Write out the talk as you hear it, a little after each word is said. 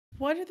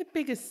What are the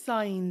biggest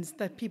signs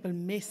that people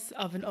miss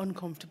of an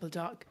uncomfortable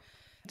dog?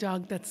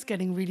 Dog that's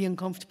getting really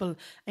uncomfortable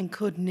and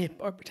could nip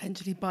or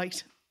potentially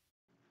bite.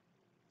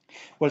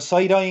 Well,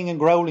 side eyeing and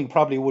growling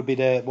probably would be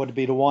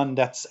the one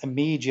that's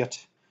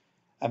immediate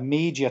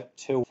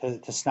to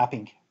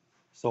snapping.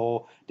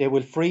 So they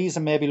will freeze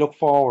and maybe look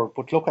forward,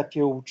 but look at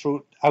you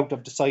through out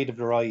of the side of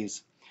their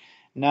eyes.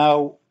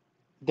 Now,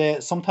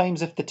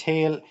 sometimes if the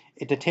tail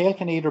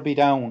can either be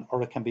down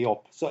or it can be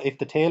up. So if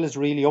the tail is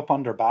really up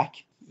on their back,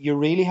 you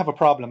really have a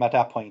problem at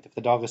that point. If the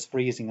dog is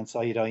freezing and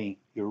side eyeing,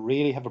 you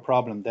really have a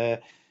problem.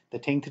 The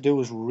thing to do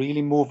is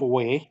really move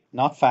away,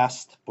 not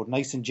fast, but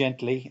nice and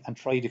gently, and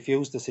try to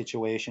diffuse the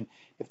situation.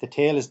 If the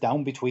tail is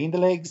down between the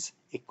legs,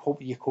 the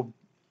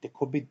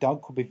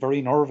dog could be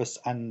very nervous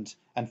and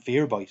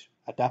fear bite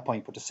at that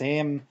point. But the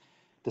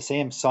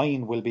same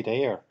sign will be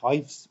there.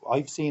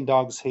 I've seen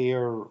dogs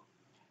here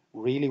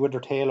really with their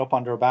tail up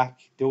on their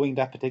back doing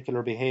that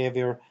particular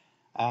behavior,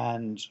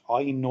 and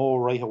I know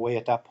right away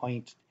at that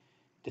point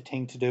the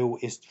thing to do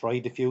is try to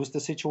diffuse the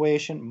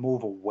situation,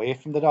 move away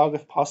from the dog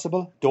if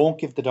possible. Don't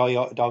give the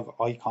dog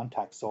eye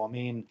contact. So I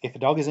mean, if a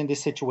dog is in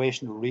this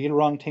situation, the real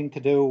wrong thing to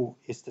do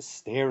is to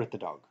stare at the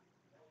dog.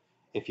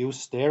 If you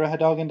stare at a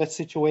dog in that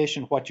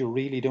situation, what you're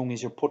really doing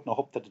is you're putting a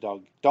hook to the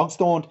dog.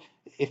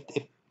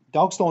 If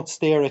dogs don't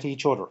stare at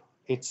each other,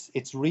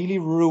 it's really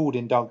rude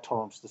in dog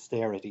terms to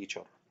stare at each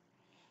other.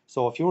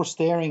 So if you're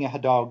staring at a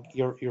dog,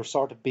 you're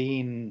sort of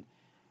being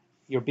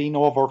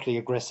overtly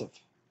aggressive.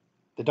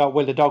 The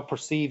dog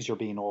perceives you're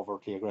being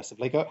overtly aggressive.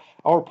 Like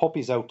our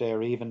puppies out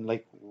there, even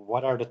like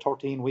what are the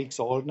 13 weeks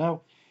old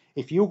now?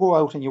 If you go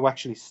out and you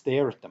actually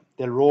stare at them,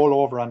 they'll roll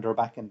over on their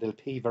back and they'll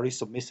pee very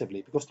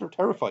submissively because they're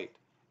terrified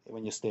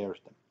when you stare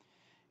at them.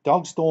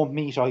 Dogs don't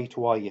meet eye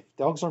to eye. If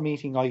dogs are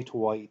meeting eye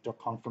to eye, they're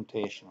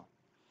confrontational.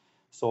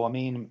 So I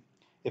mean,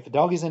 if a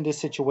dog is in this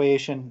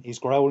situation, he's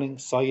growling,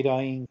 side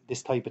eyeing,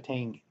 this type of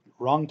thing,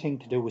 wrong thing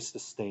to do is to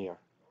stare.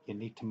 You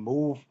need to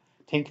move.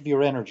 Think of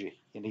your energy.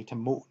 You need to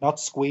move, not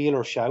squeal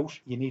or shout.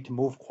 You need to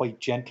move quite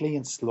gently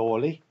and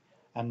slowly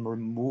and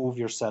remove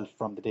yourself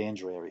from the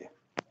danger area.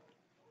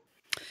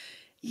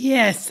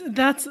 Yes,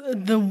 that's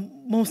the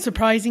most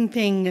surprising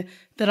thing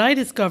that I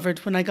discovered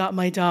when I got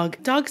my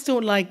dog. Dogs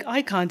don't like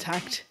eye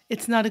contact.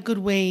 It's not a good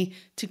way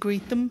to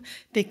greet them.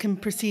 They can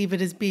perceive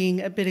it as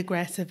being a bit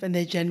aggressive and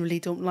they generally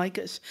don't like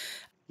it.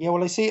 Yeah,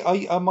 well, I see.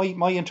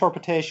 My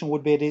interpretation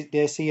would be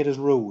they see it as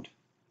rude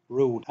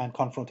and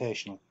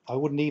confrontational. I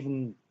wouldn't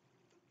even.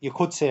 You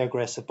could say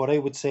aggressive, but I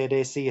would say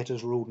they see it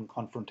as rude and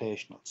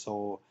confrontational.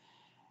 So,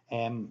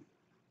 um,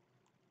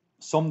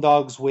 some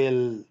dogs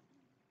will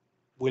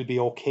be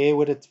okay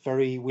with it.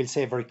 We'll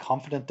say very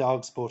confident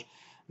dogs, but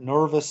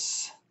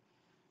nervous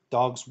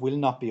dogs will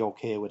not be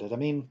okay with it. I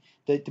mean,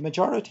 the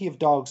majority of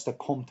dogs that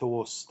come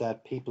to us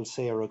that people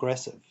say are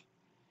aggressive,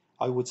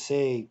 I would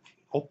say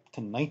up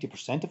to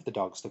 90% of the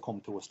dogs that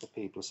come to us that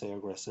people say are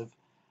aggressive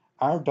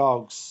are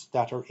dogs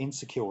that are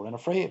insecure and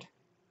afraid.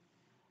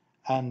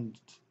 And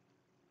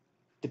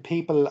the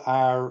people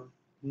are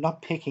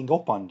not picking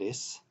up on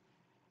this,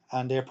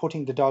 and they're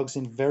putting the dogs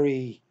in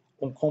very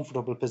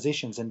uncomfortable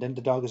positions, and then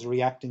the dog is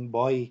reacting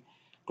by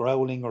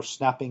growling or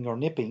snapping or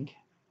nipping,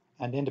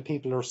 and then the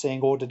people are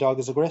saying, oh, the dog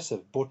is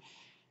aggressive. But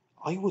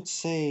I would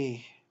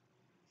say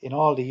in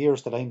all the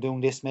years that I'm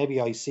doing this, maybe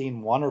I've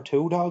seen one or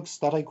two dogs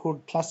that I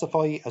could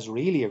classify as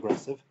really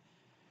aggressive,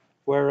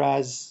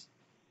 whereas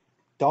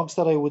dogs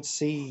that I would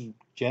see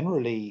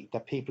generally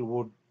that people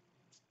would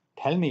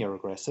tell me are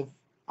aggressive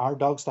are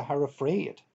dogs that are afraid.